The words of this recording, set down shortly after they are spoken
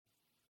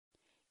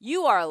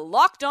You are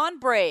Locked On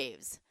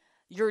Braves,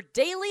 your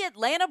daily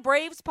Atlanta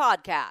Braves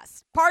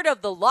podcast, part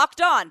of the Locked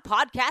On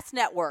Podcast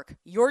Network,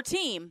 your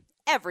team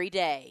every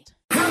day.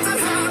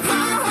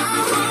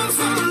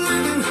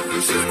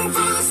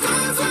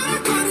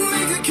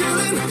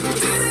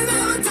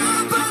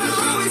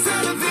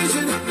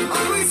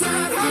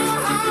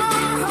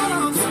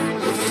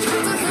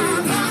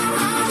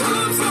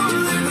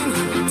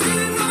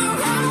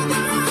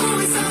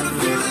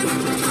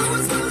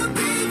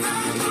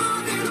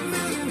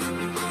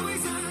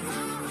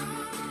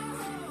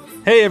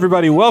 Hey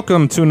everybody,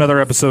 welcome to another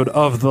episode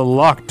of the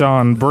Locked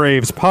On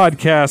Braves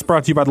podcast,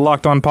 brought to you by the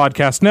Locked On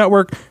Podcast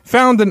Network,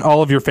 found in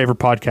all of your favorite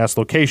podcast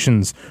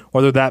locations,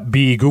 whether that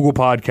be Google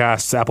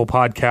Podcasts, Apple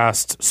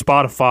Podcasts,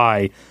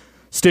 Spotify,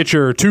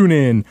 Stitcher,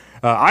 TuneIn,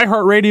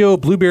 iHeartRadio,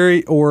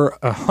 Blueberry, or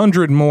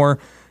 100 more.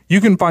 You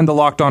can find the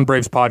Locked On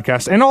Braves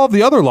podcast and all of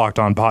the other Locked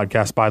On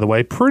podcasts, by the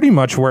way, pretty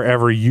much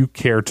wherever you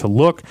care to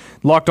look.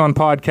 Locked On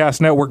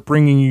Podcast Network,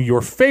 bringing you your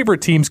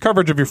favorite teams,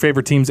 coverage of your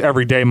favorite teams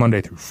every day, Monday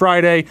through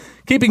Friday,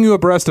 keeping you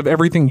abreast of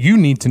everything you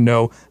need to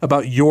know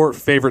about your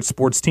favorite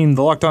sports team.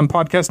 The Locked On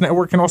Podcast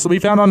Network can also be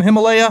found on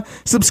Himalaya.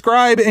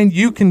 Subscribe, and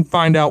you can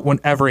find out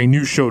whenever a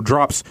new show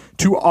drops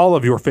to all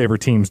of your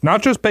favorite teams,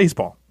 not just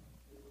baseball.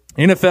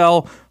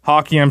 NFL,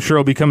 hockey, I'm sure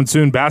will be coming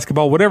soon,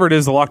 basketball, whatever it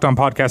is, the Locked On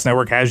Podcast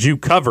Network has you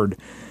covered.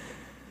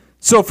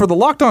 So for the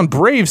Locked On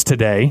Braves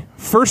today,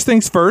 first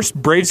things first,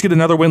 Braves get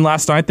another win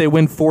last night. They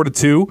win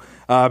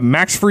 4-2.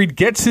 Max Fried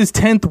gets his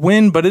 10th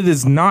win, but it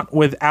is not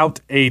without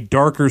a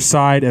darker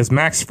side as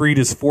Max Fried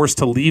is forced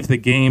to leave the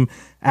game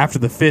after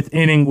the 5th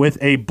inning with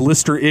a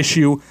blister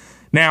issue.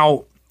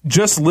 Now,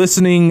 just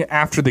listening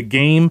after the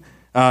game,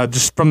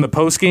 just from the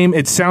postgame,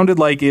 it sounded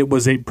like it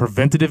was a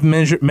preventative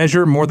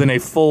measure more than a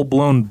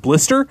full-blown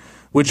blister,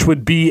 which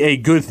would be a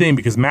good thing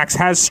because Max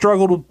has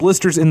struggled with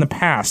blisters in the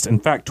past. In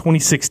fact,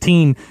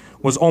 2016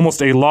 was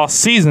almost a lost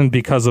season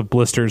because of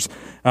blisters.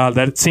 That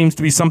it seems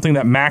to be something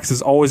that Max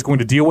is always going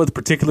to deal with,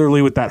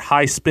 particularly with that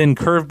high spin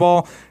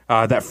curveball.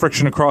 That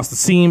friction across the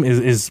seam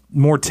is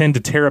more tend to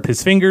tear up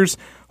his fingers.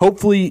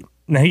 Hopefully,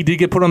 now he did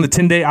get put on the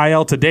 10-day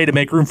IL today to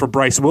make room for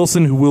Bryce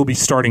Wilson, who will be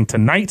starting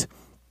tonight.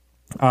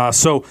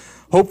 So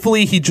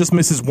hopefully he just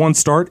misses one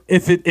start.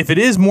 If it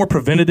is more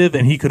preventative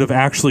and he could have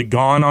actually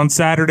gone on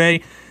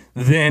Saturday,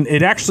 then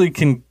it actually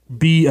can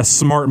be a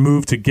smart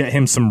move to get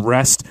him some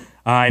rest.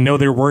 I know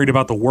they're worried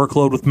about the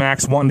workload with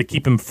Max, wanting to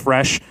keep him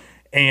fresh.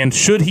 And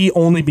should he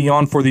only be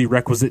on for the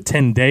requisite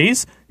 10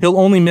 days, he'll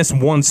only miss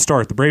one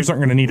start. The Braves aren't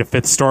going to need a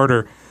fifth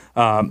starter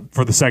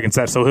for the second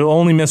set, so he'll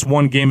only miss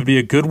one game. It'd be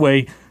a good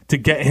way to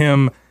get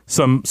him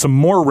some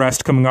more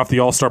rest coming off the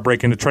All-Star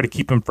break and to try to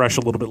keep him fresh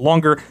a little bit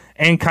longer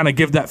and kind of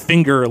give that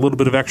finger a little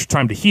bit of extra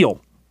time to heal.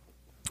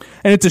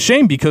 And it's a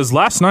shame because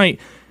last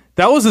night,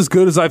 that was as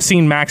good as I've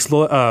seen Max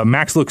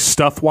look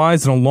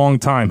stuff-wise in a long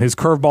time. His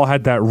curveball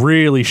had that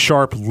really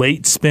sharp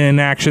late spin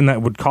action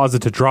that would cause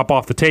it to drop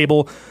off the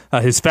table.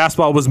 His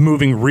fastball was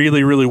moving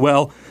really, really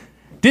well.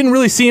 Didn't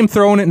really see him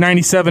throwing at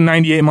 97,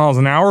 98 miles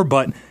an hour,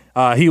 but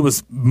he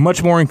was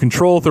much more in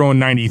control, throwing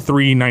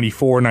 93,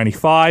 94,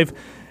 95.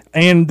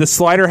 And the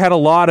slider had a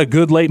lot of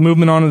good late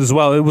movement on it as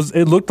well.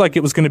 It looked like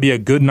it was going to be a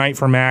good night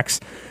for Max.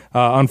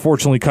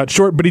 Unfortunately cut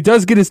short, but he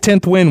does get his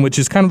 10th win, which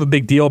is kind of a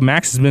big deal.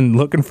 Max has been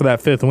looking for that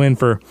 5th win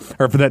for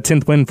that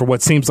 10th win for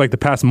what seems like the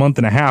past month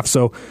and a half.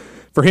 So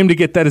for him to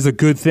get that is a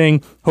good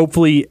thing.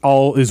 Hopefully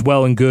all is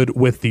well and good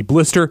with the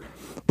blister.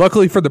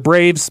 Luckily for the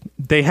Braves,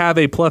 they have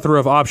a plethora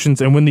of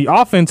options, and when the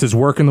offense is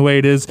working the way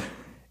it is,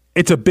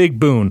 it's a big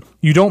boon.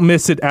 You don't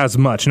miss it as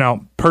much.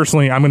 Now,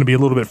 personally, I'm going to be a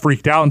little bit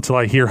freaked out until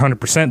I hear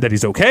 100% that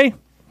he's okay.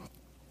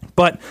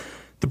 But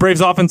the Braves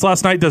offense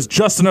last night does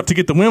just enough to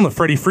get the win, with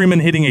Freddie Freeman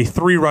hitting a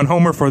 3-run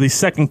homer for the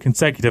second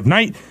consecutive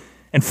night.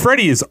 And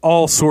Freddie is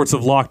all sorts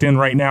of locked in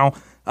right now.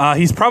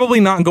 He's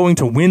probably not going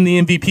to win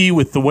the MVP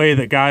with the way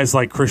that guys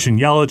like Christian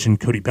Yelich and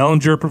Cody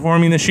Bellinger are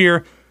performing this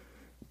year.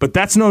 But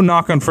that's no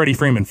knock on Freddie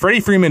Freeman. Freddie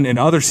Freeman in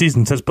other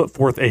seasons has put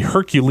forth a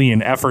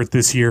Herculean effort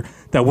this year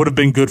that would have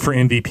been good for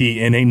MVP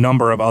in a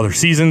number of other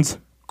seasons.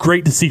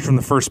 Great to see from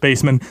the first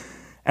baseman.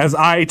 As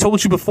I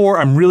told you before,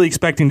 I'm really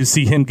expecting to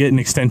see him get an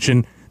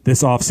extension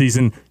this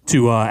offseason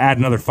to add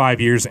another 5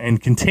 years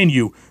and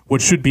continue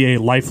what should be a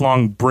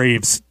lifelong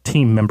Braves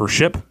team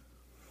membership.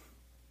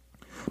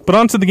 But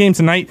on to the game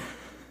tonight.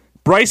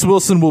 Bryce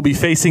Wilson will be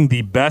facing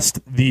the best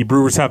the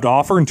Brewers have to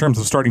offer in terms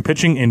of starting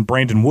pitching in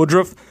Brandon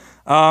Woodruff.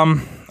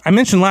 I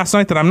mentioned last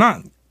night that I'm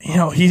not,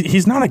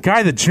 he's not a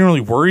guy that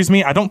generally worries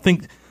me. I don't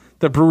think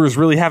the Brewers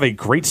really have a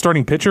great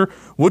starting pitcher.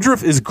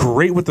 Woodruff is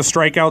great with the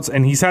strikeouts,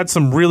 and he's had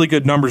some really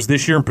good numbers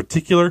this year in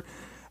particular.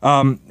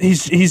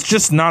 He's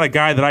just not a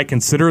guy that I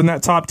consider in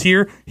that top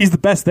tier. He's the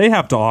best they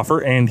have to offer,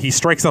 and he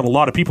strikes out a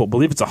lot of people. I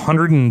believe it's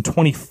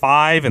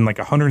 125 and like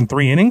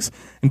 103 innings,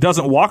 and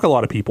doesn't walk a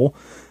lot of people.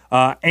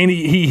 And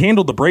he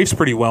handled the Braves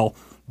pretty well.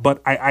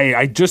 But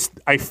I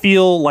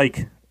feel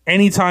like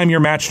anytime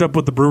you're matched up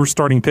with the Brewers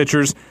starting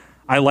pitchers,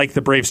 I like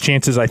the Braves'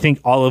 chances. I think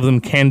all of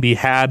them can be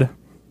had.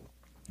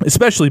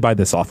 especially by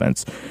this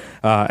offense.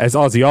 As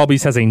Ozzie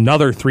Albies has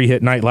another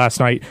 3-hit night last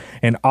night,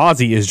 and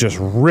Ozzie is just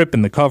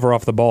ripping the cover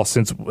off the ball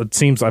since it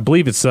seems, I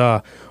believe it's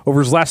over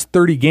his last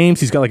 30 games,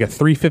 he's got like a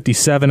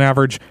 357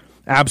 average,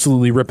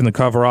 absolutely ripping the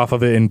cover off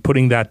of it and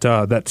putting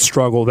that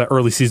struggle, that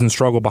early season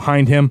struggle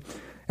behind him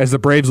as the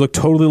Braves look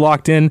totally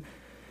locked in.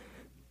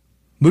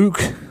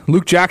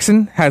 Luke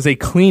Jackson has a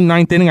clean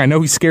ninth inning. I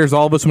know he scares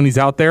all of us when he's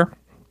out there,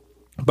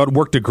 but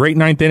worked a great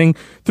ninth inning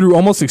through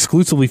almost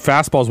exclusively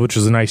fastballs, which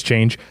is a nice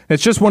change.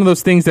 It's just one of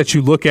those things that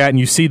you look at and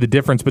you see the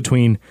difference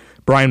between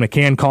Brian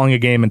McCann calling a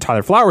game and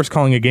Tyler Flowers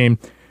calling a game.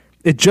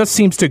 It just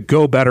seems to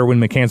go better when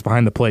McCann's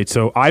behind the plate.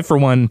 So I, for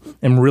one,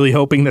 am really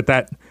hoping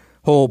that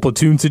whole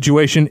platoon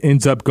situation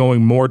ends up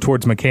going more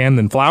towards McCann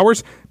than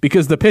Flowers,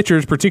 because the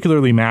pitchers,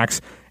 particularly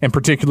Max and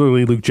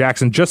particularly Luke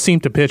Jackson, just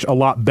seem to pitch a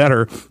lot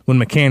better when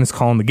McCann is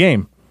calling the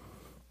game.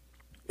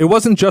 It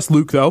wasn't just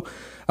Luke, though.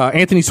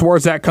 Anthony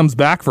Swarzak comes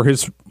back for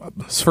his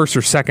first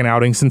or second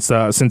outing since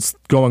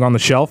going on the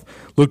shelf.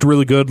 Looked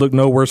really good, looked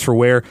no worse for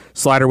wear.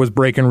 Slider was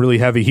breaking really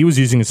heavy. He was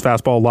using his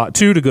fastball a lot,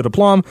 too, to good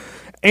aplomb.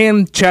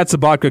 And Chad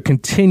Sobotka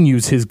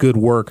continues his good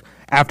work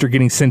after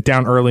getting sent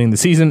down early in the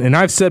season. And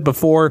I've said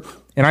before,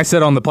 and I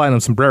said on the Platinum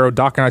Sombrero,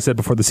 Doc and I said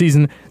before the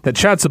season, that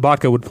Chad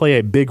Sobotka would play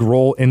a big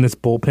role in this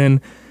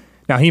bullpen.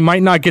 Now, he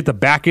might not get the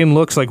back-end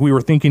looks like we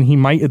were thinking he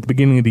might at the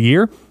beginning of the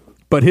year,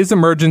 but his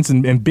emergence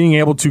and being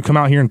able to come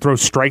out here and throw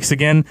strikes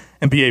again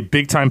and be a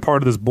big-time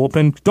part of this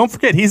bullpen, don't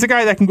forget, he's a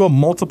guy that can go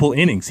multiple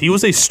innings. He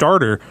was a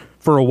starter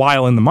for a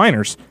while in the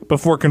minors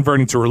before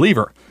converting to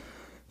reliever.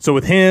 So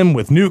with him,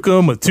 with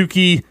Newcomb, with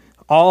Tukey,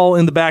 all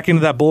in the back end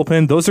of that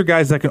bullpen, those are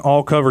guys that can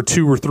all cover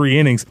 2 or 3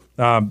 innings.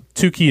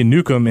 Tukey and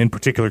Newcomb in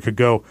particular could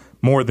go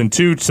more than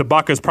 2.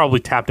 Sobotka's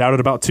probably tapped out at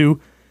about 2.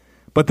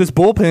 But this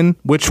bullpen,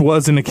 which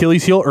was an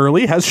Achilles heel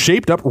early, has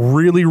shaped up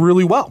really,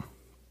 really well.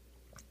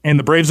 And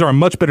the Braves are a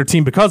much better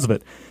team because of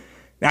it.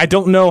 I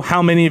don't know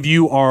how many of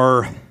you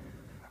are,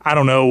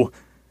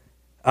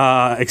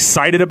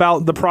 excited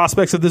about the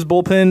prospects of this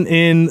bullpen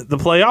in the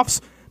playoffs,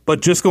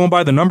 but just going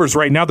by the numbers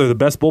right now, they're the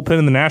best bullpen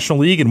in the National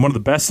League and one of the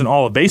best in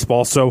all of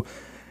baseball. So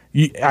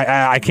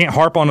I can't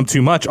harp on them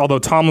too much, although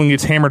Tomlin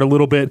gets hammered a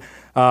little bit.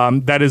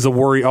 That is a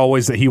worry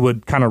always that he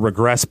would kind of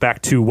regress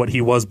back to what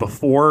he was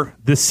before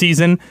this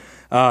season.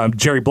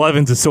 Jerry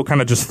Blevins is still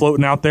kind of just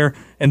floating out there.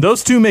 And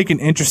those two make an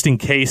interesting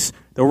case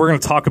that we're going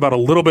to talk about a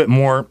little bit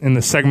more in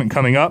the segment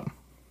coming up.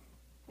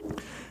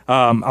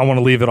 I want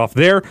to leave it off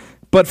there.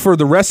 But for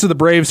the rest of the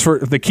Braves,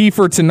 the key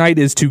for tonight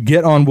is to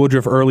get on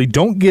Woodruff early.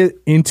 Don't get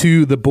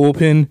into the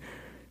bullpen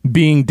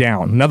being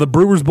down. Now, the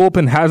Brewers'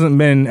 bullpen hasn't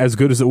been as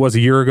good as it was a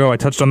year ago. I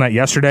touched on that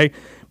yesterday.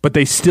 But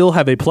they still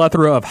have a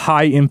plethora of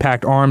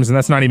high-impact arms, and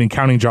that's not even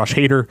counting Josh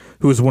Hader,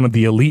 who is one of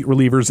the elite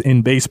relievers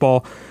in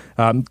baseball.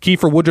 Key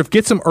for Woodruff,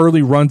 get some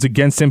early runs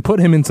against him, put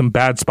him in some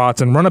bad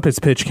spots, and run up his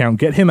pitch count.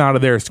 Get him out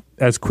of there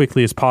as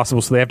quickly as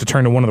possible so they have to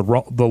turn to one of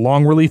the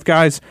long relief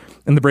guys,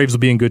 and the Braves will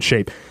be in good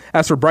shape.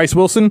 As for Bryce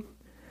Wilson,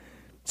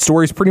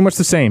 story's pretty much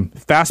the same.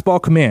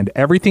 Fastball command.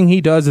 Everything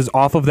he does is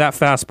off of that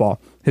fastball.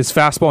 His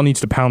fastball needs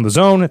to pound the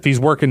zone. If he's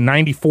working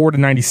 94 to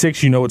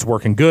 96, you know it's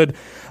working good.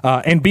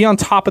 And be on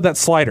top of that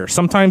slider.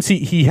 Sometimes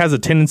he has a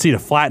tendency to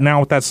flatten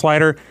out with that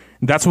slider.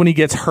 That's when he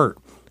gets hurt.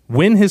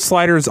 When his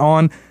slider is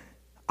on,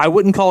 I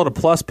wouldn't call it a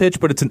plus pitch,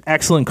 but it's an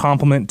excellent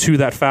complement to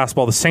that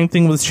fastball. The same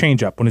thing with his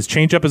changeup. When his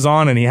changeup is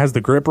on and he has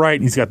the grip right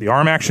and he's got the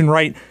arm action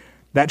right,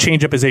 that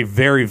changeup is a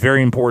very,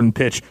 very important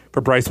pitch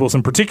for Bryce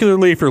Wilson,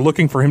 particularly if you're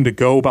looking for him to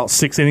go about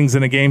 6 innings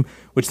in a game,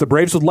 which the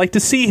Braves would like to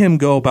see him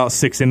go about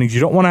 6 innings.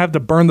 You don't want to have to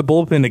burn the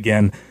bullpen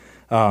again.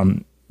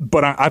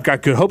 But I've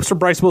got good hopes for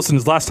Bryce Wilson.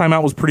 His last time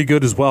out was pretty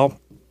good as well.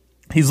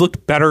 He's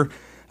looked better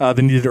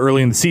than he did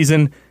early in the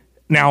season.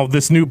 Now,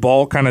 this new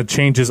ball kind of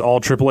changes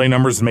all AAA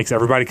numbers and makes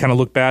everybody kind of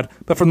look bad.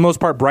 But for the most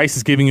part, Bryce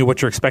is giving you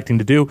what you're expecting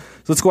to do.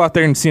 So let's go out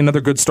there and see another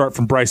good start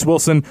from Bryce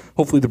Wilson.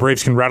 Hopefully the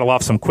Braves can rattle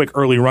off some quick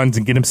early runs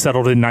and get him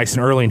settled in nice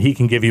and early, and he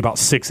can give you about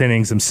 6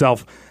 innings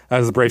himself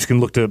as the Braves can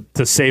look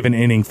to save an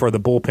inning for the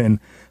bullpen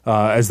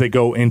as they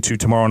go into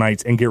tomorrow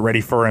night and get ready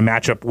for a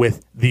matchup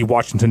with the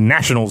Washington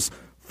Nationals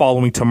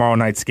following tomorrow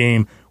night's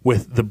game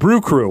with the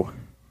Brew Crew.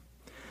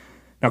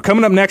 Now,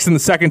 coming up next in the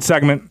second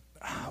segment,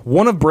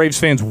 one of Braves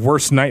fans'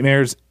 worst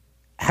nightmares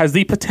has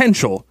the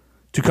potential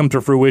to come to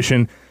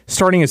fruition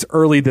starting as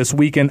early this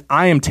weekend.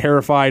 I am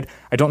terrified.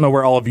 I don't know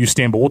where all of you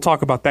stand, but we'll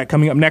talk about that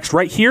coming up next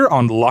right here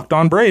on Locked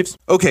On Braves.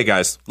 Okay,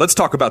 guys, let's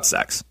talk about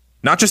sex.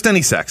 Not just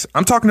any sex.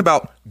 I'm talking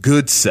about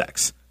good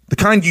sex. The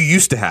kind you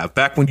used to have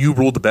back when you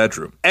ruled the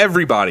bedroom.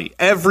 Everybody,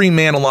 every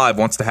man alive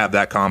wants to have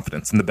that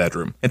confidence in the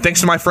bedroom. And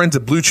thanks to my friends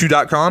at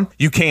BlueChew.com,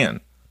 you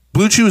can.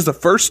 Blue Chew is the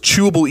first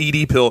chewable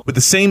ED pill with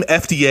the same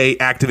FDA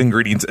active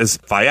ingredients as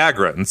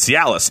Viagra and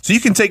Cialis, so you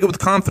can take it with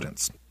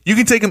confidence. You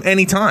can take them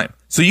anytime,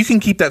 so you can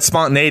keep that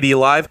spontaneity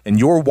alive, and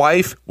your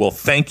wife will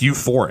thank you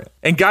for it.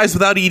 And guys,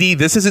 without ED,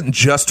 this isn't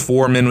just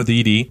for men with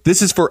ED.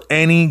 This is for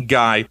any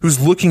guy who's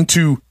looking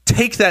to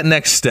take that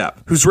next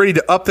step, who's ready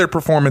to up their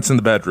performance in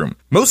the bedroom.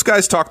 Most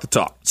guys talk the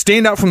talk,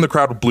 stand out from the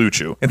crowd with Blue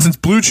Chew. And since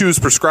Blue Chew is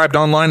prescribed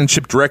online and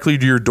shipped directly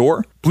to your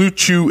door, Blue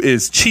Chew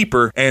is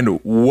cheaper and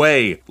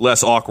way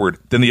less awkward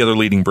than the other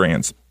leading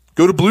brands.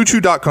 Go to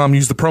BlueChew.com,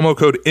 use the promo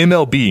code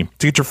MLB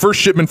to get your first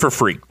shipment for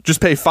free.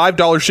 Just pay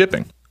 $5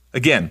 shipping.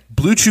 Again,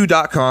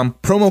 BlueChew.com,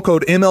 promo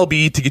code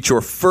MLB to get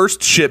your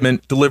first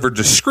shipment delivered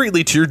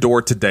discreetly to your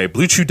door today.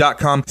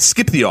 BlueChew.com,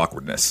 skip the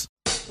awkwardness.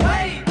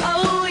 Wait,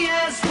 oh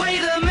yes, wait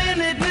a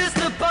minute,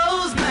 Mr.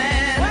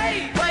 Postman.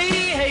 Wait,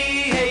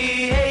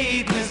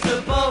 hey,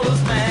 Mr.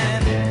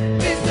 Postman.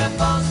 Mr.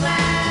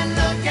 Postman,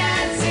 look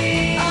and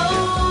see.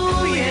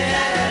 Oh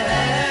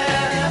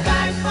yeah,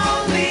 back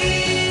for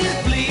me,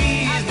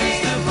 please,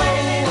 Mr.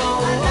 Postman.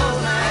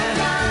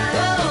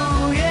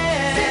 Oh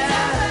yeah,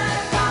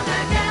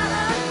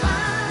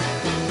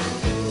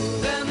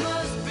 there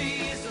must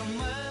be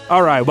somewhere.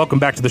 All right, welcome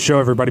back to the show,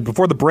 everybody.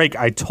 Before the break,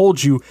 I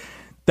told you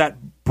that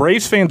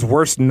Braves fans'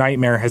 worst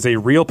nightmare has a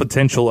real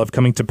potential of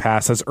coming to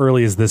pass as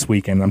early as this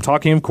weekend. I'm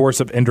talking, of course,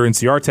 of Ender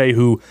Inciarte,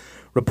 who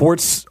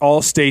reports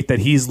all state that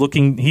it's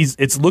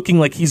looking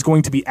like he's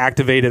going to be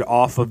activated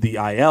off of the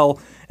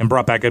IL and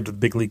brought back up to the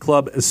big league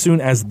club as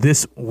soon as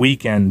this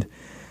weekend.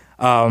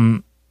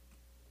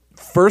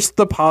 First,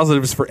 the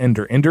positives for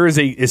Ender. Ender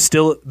is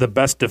still the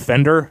best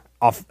defender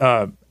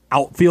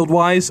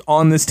outfield-wise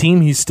on this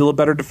team. He's still a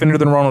better defender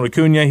than Ronald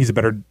Acuna. He's a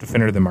better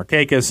defender than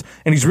Markakis.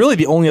 And he's really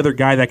the only other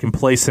guy that can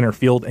play center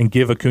field and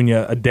give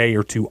Acuna a day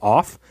or two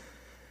off.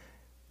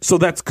 So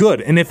that's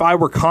good. And if I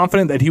were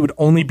confident that he would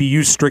only be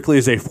used strictly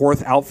as a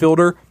fourth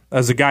outfielder,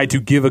 as a guy to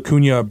give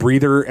Acuna a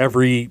breather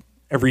every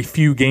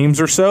few games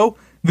or so,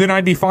 then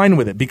I'd be fine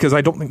with it, because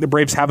I don't think the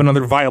Braves have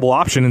another viable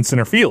option in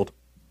center field.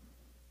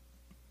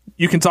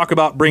 You can talk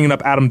about bringing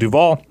up Adam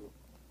Duvall,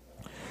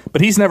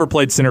 but he's never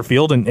played center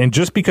field, and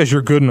just because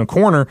you're good in a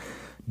corner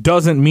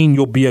doesn't mean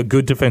you'll be a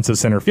good defensive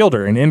center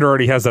fielder. And Ender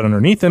already has that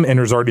underneath him.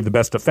 Ender's already the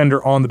best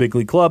defender on the big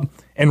league club,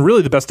 and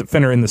really the best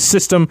defender in the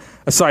system,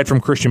 aside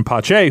from Christian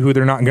Pache, who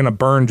they're not going to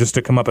burn just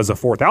to come up as a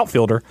fourth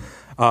outfielder,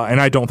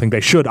 and I don't think they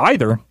should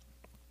either.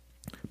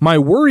 My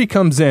worry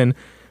comes in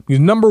because,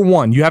 number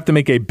one, you have to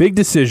make a big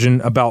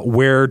decision about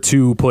where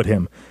to put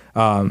him.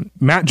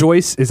 Matt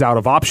Joyce is out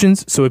of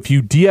options, so if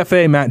you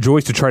DFA Matt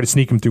Joyce to try to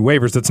sneak him through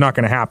waivers, that's not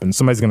going to happen.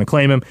 Somebody's going to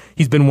claim him.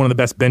 He's been one of the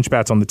best bench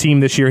bats on the team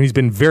this year. He's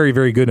been very,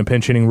 very good in a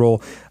pinch hitting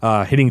role,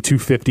 hitting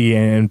 250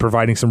 and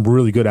providing some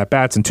really good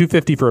at-bats. And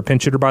 250 for a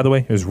pinch hitter, by the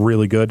way, is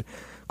really good.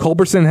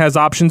 Culberson has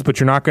options,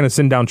 but you're not going to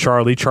send down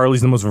Charlie.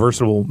 Charlie's the most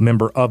versatile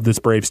member of this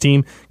Braves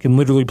team, can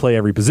literally play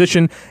every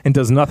position, and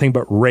does nothing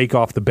but rake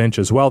off the bench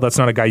as well. That's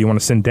not a guy you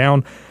want to send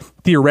down.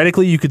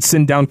 Theoretically, you could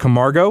send down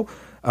Camargo,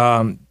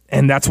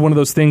 and that's one of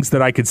those things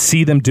that I could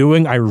see them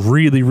doing. I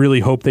really,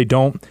 really hope they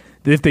don't.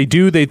 If they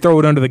do, they throw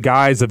it under the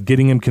guise of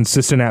getting him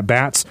consistent at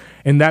bats,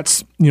 and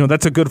that's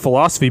a good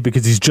philosophy,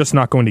 because he's just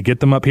not going to get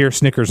them up here.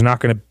 Snicker's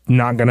not going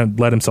to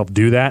let himself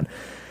do that.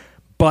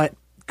 But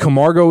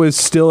Camargo is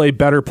still a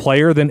better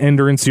player than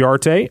Ender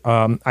Inciarte.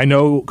 I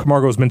know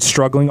Camargo's been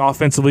struggling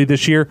offensively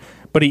this year,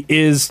 but he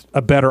is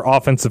a better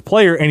offensive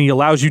player, and he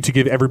allows you to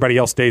give everybody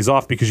else days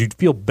off, because you'd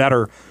feel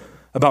better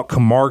about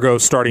Camargo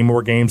starting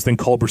more games than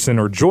Culberson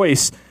or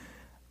Joyce.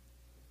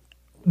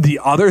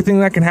 The other thing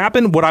that can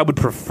happen, what I would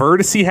prefer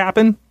to see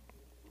happen,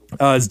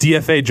 is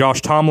DFA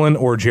Josh Tomlin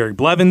or Jerry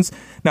Blevins.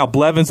 Now,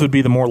 Blevins would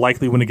be the more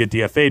likely one to get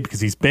DFA'd,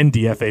 because he's been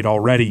DFA'd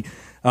already,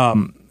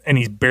 and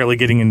he's barely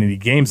getting into any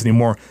games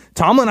anymore.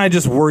 Tomlin, I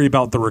just worry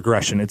about the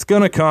regression. It's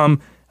going to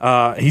come.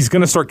 He's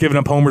going to start giving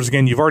up homers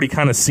again. You've already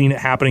kind of seen it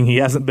happening. He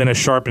hasn't been as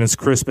sharp and as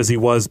crisp as he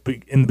was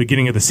in the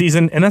beginning of the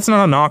season, and that's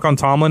not a knock on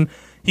Tomlin.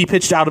 He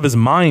pitched out of his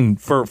mind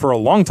for a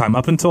long time,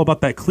 up until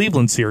about that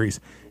Cleveland series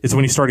is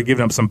when he started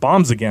giving up some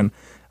bombs again.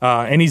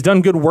 And he's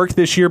done good work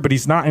this year, but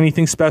he's not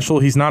anything special.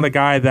 He's not a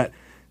guy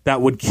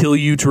that would kill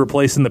you to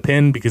replace in the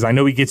pen, because I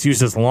know he gets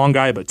used as a long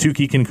guy, but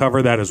Tukey can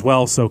cover that as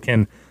well. So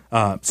can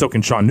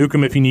Sean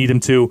Newcomb if you need him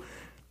to.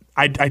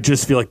 I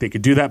just feel like they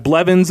could do that.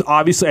 Blevins,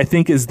 obviously, I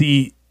think is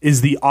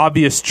the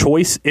obvious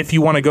choice if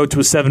you want to go to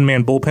a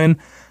 7-man bullpen.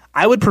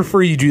 I would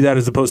prefer you do that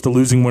as opposed to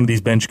losing one of these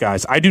bench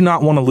guys. I do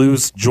not want to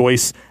lose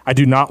Joyce. I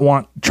do not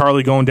want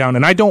Charlie going down,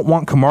 and I don't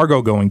want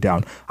Camargo going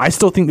down. I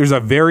still think there's a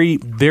very,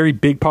 very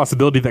big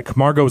possibility that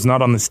Camargo is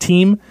not on this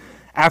team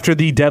after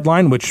the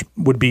deadline, which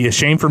would be a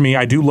shame for me.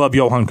 I do love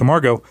Johan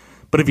Camargo,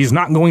 but if he's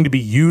not going to be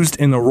used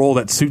in the role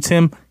that suits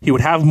him, he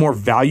would have more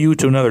value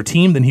to another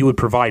team than he would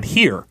provide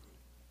here.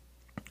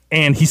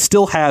 And he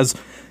still has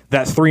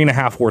that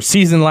 3.5-war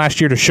season last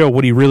year to show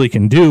what he really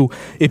can do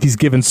if he's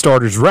given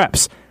starters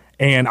reps.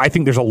 And I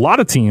think there's a lot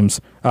of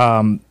teams,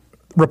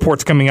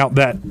 reports coming out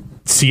that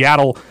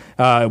Seattle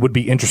would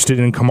be interested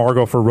in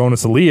Camargo for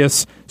Ronis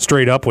Elias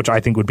straight up, which I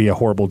think would be a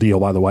horrible deal,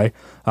 by the way.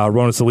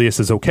 Ronis Elias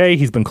is okay.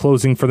 He's been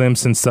closing for them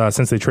since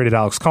they traded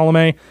Alex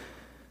Colomé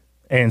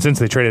and since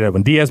they traded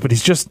Edwin Diaz, but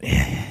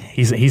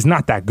he's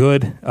not that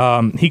good.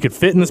 He could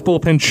fit in this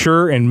bullpen,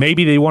 sure, and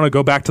maybe they want to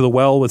go back to the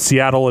well with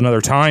Seattle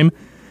another time.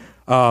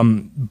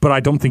 But I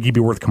don't think he'd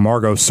be worth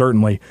Camargo,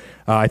 certainly.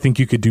 I think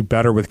you could do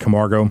better with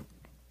Camargo.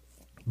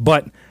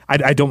 But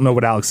I don't know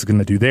what Alex is going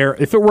to do there.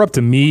 If it were up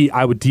to me,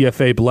 I would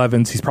DFA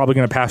Blevins. He's probably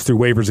going to pass through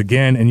waivers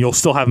again, and you'll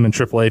still have him in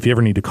AAA if you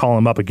ever need to call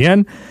him up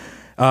again.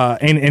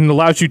 And it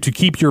allows you to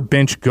keep your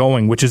bench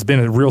going, which has been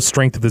a real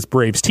strength of this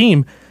Braves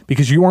team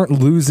because you aren't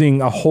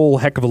losing a whole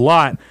heck of a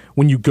lot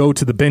when you go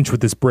to the bench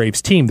with this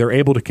Braves team. They're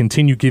able to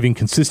continue giving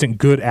consistent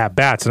good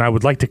at-bats, and I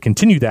would like to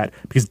continue that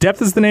because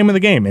depth is the name of the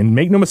game. And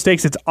make no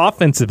mistakes, it's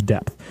offensive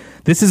depth.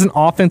 This is an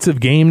offensive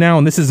game now,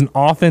 and this is an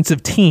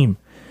offensive team.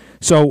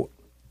 So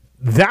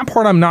that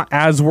part I'm not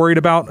as worried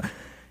about.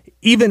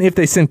 Even if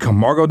they send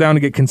Camargo down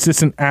to get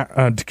consistent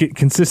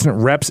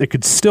reps, it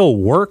could still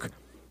work.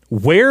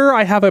 Where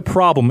I have a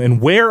problem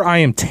and where I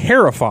am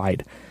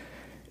terrified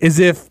is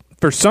if,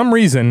 for some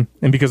reason,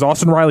 and because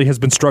Austin Riley has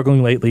been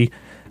struggling lately,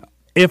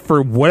 if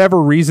for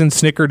whatever reason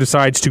Snitker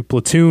decides to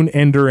platoon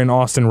Ender and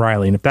Austin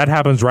Riley, and if that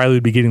happens, Riley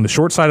would be getting the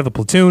short side of the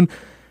platoon,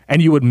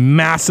 and you would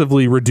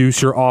massively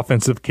reduce your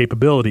offensive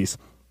capabilities.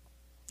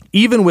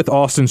 Even with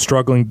Austin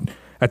struggling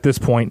at this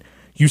point,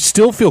 you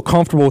still feel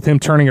comfortable with him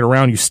turning it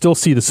around. You still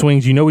see the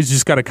swings. You know he's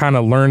just got to kind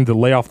of learn to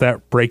lay off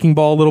that breaking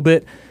ball a little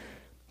bit.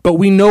 But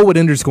we know what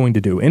Ender's going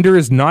to do. Ender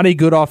is not a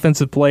good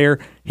offensive player.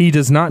 He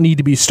does not need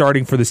to be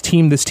starting for this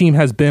team. This team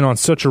has been on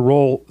such a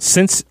roll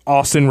since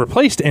Austin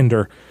replaced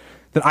Ender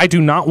that I do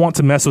not want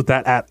to mess with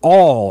that at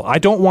all. I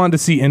don't want to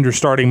see Ender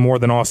starting more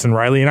than Austin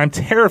Riley, and I'm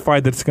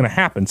terrified that it's going to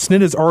happen. Snit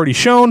has already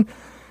shown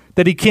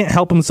that he can't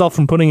help himself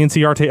from putting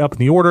Inciarte up in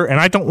the order, and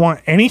I don't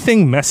want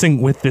anything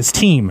messing with this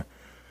team.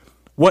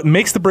 What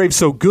makes the Braves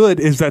so good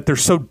is that they're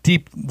so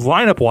deep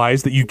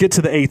lineup-wise that you get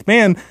to the eighth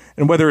man,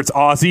 and whether it's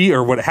Ozzie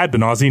or what had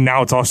been Ozzie,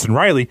 now it's Austin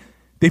Riley,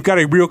 they've got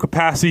a real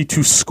capacity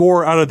to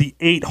score out of the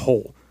 8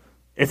 hole.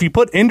 If you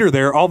put Ender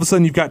there, all of a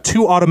sudden you've got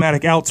 2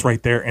 automatic outs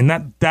right there, and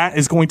that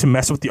is going to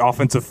mess with the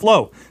offensive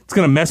flow. It's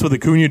going to mess with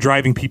Acuna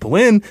driving people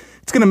in.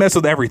 It's going to mess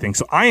with everything.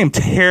 So I am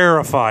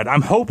terrified.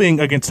 I'm hoping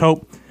against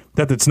hope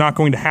that it's not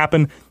going to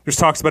happen. There's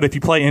talks about if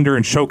you play Ender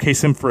and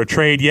showcase him for a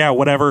trade, yeah,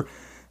 whatever.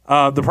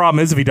 The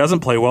problem is if he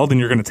doesn't play well, then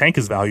you're going to tank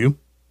his value.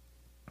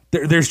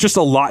 There's just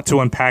a lot to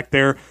unpack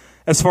there.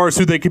 As far as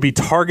who they could be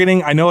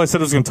targeting, I know I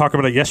said I was going to talk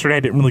about it yesterday. I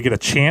didn't really get a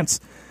chance.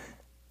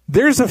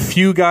 There's a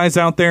few guys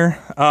out there.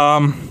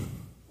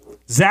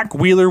 Zach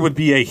Wheeler would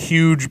be a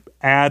huge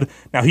ad.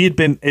 Now, he had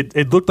been,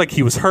 it looked like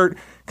he was hurt.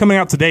 Coming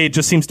out today, it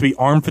just seems to be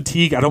arm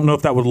fatigue. I don't know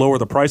if that would lower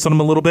the price on him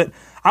a little bit.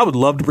 I would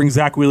love to bring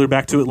Zach Wheeler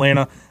back to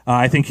Atlanta.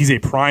 I think he's a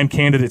prime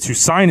candidate to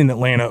sign in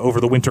Atlanta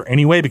over the winter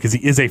anyway because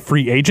he is a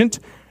free agent.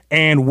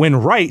 And when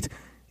right,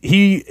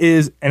 he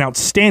is an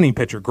outstanding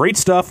pitcher. Great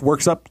stuff,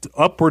 works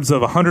upwards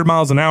of 100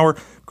 miles an hour,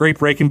 great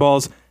breaking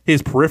balls.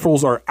 His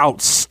peripherals are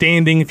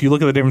outstanding. If you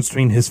look at the difference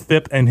between his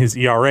FIP and his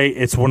ERA,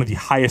 it's one of the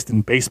highest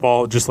in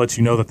baseball. It just lets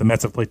you know that the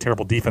Mets have played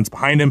terrible defense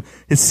behind him.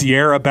 His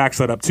Sierra backs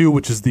that up too,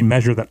 which is the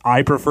measure that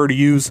I prefer to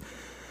use,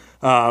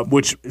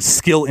 which is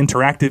skill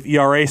interactive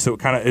ERA. So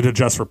it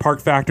adjusts for park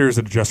factors,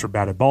 it adjusts for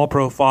batted ball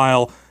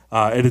profile,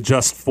 it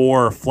adjusts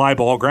for fly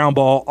ball, ground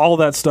ball, all of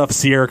that stuff.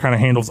 Sierra kind of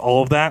handles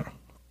all of that.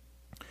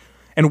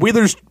 And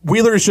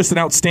Wheeler is just an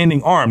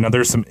outstanding arm. Now,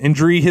 there's some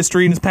injury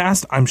history in his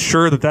past. I'm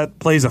sure that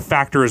plays a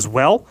factor as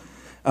well.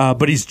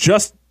 But he's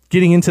just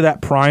getting into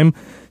that prime.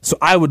 So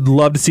I would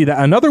love to see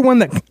that. Another one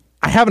that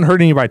I haven't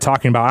heard anybody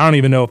talking about, I don't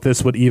even know if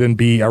this would even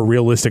be a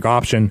realistic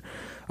option.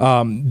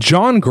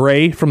 John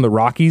Gray from the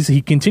Rockies,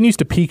 he continues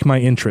to pique my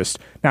interest.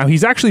 Now,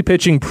 he's actually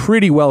pitching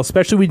pretty well,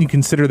 especially when you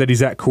consider that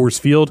he's at Coors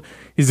Field.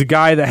 He's a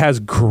guy that has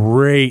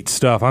great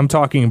stuff. I'm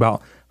talking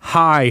about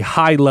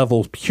high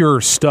level,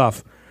 pure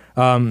stuff.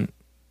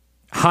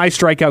 High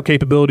strikeout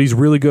capabilities,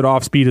 really good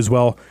off speed as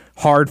well.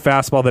 Hard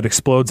fastball that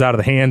explodes out of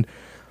the hand.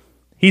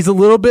 He's a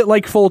little bit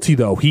like Fulte,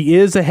 though. He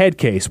is a head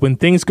case. When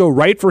things go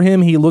right for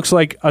him, he looks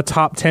like a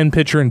top 10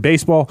 pitcher in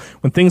baseball.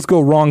 When things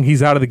go wrong,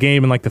 he's out of the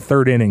game in like the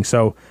 3rd inning.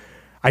 So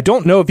I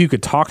don't know if you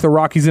could talk the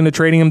Rockies into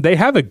trading him. They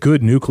have a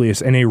good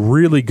nucleus and a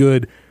really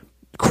good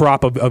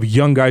crop of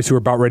young guys who are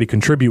about ready to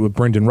contribute with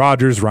Brendan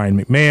Rodgers, Ryan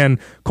McMahon,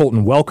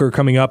 Colton Welker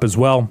coming up as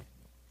well.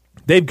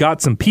 They've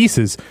got some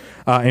pieces,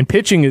 and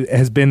pitching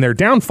has been their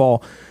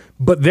downfall,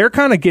 but they're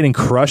kind of getting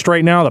crushed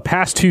right now. The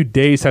past 2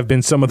 days have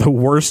been some of the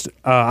worst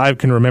I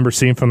can remember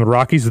seeing from the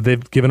Rockies.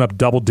 They've given up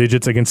double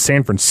digits against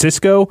San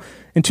Francisco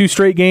in 2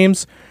 straight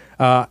games.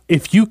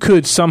 If you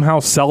could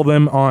somehow sell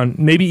them on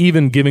maybe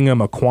even giving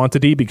them a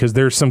quantity, because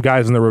there's some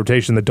guys in the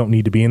rotation that don't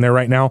need to be in there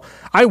right now.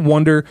 I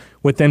wonder,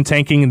 with them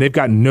tanking and they've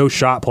got no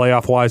shot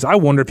playoff-wise, I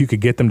wonder if you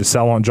could get them to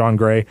sell on John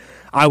Gray.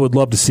 I would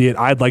love to see it.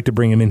 I'd like to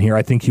bring him in here.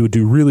 I think he would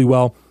do really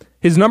well.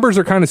 His numbers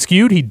are kind of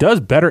skewed. He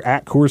does better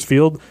at Coors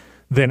Field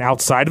than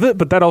outside of it,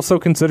 but that also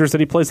considers that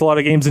he plays a lot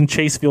of games in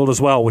Chase Field as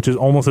well, which is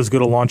almost as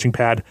good a launching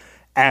pad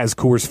as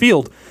Coors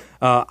Field.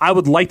 I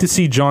would like to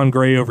see John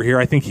Gray over here.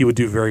 I think he would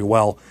do very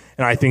well,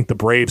 and I think the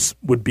Braves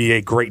would be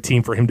a great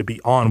team for him to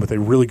be on with a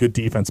really good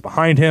defense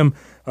behind him.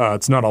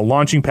 It's not a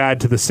launching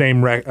pad to the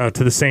same length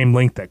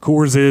that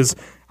Coors is.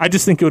 I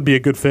just think it would be a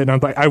good fit,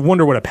 and I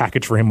wonder what a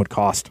package for him would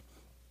cost.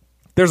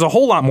 There's a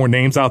whole lot more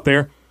names out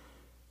there.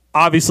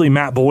 Obviously,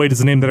 Matt Boyd is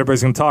the name that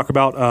everybody's going to talk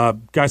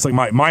about. Guys like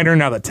Mike Minor,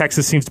 now that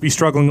Texas seems to be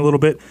struggling a little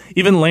bit.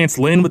 Even Lance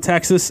Lynn with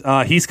Texas,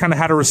 he's kind of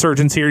had a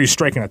resurgence here. He's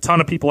striking a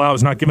ton of people out.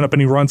 He's not giving up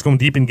any runs, going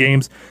deep in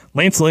games.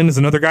 Lance Lynn is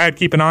another guy I'd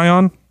keep an eye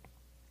on.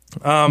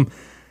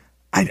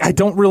 I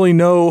don't really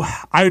know.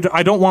 I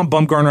don't want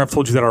Bumgarner. I've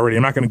told you that already.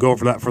 I'm not going to go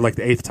over that for like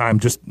the 8th time.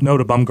 Just no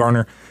to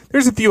Bumgarner.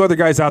 There's a few other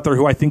guys out there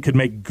who I think could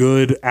make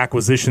good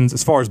acquisitions.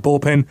 As far as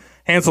bullpen,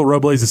 Hansel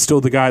Robles is still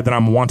the guy that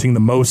I'm wanting the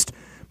most.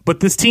 But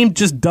this team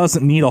just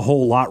doesn't need a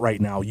whole lot right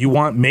now. You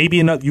want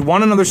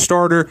another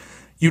starter.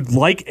 You'd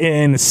like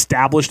an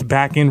established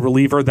back-end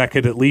reliever that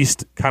could at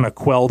least kind of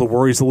quell the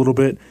worries a little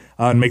bit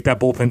and make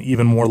that bullpen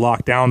even more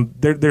locked down.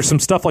 There's some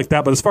stuff like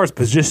that, but as far as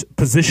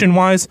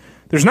position-wise,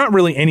 there's not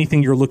really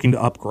anything you're looking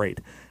to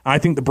upgrade. I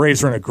think the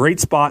Braves are in a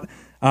great spot.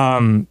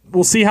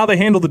 We'll see how they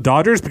handle the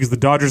Dodgers because the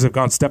Dodgers have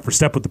gone step for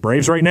step with the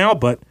Braves right now,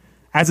 but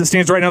as it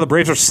stands right now, the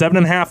Braves are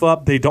 7.5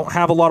 up. They don't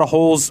have a lot of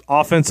holes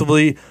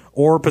offensively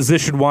or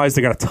position-wise.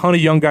 They got a ton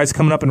of young guys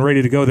coming up and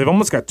ready to go. They've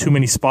almost got too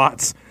many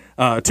spots,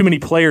 too many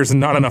players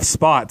and not enough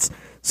spots.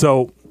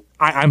 So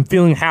I'm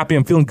feeling happy.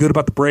 I'm feeling good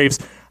about the Braves.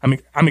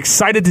 I'm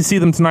excited to see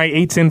them tonight,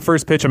 8-10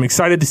 first pitch. I'm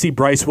excited to see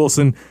Bryce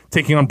Wilson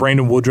taking on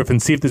Brandon Woodruff and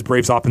see if this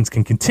Braves offense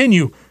can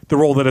continue the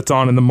role that it's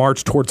on in the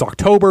March towards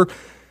October.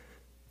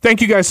 Thank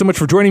you guys so much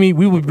for joining me.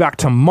 We will be back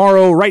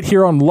tomorrow right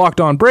here on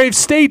Locked On Braves.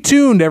 Stay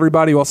tuned,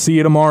 everybody. I'll see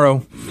you tomorrow.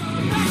 Back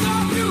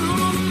off, you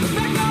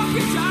back off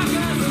your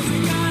joggers, and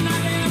sing on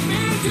that damn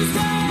man to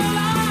say.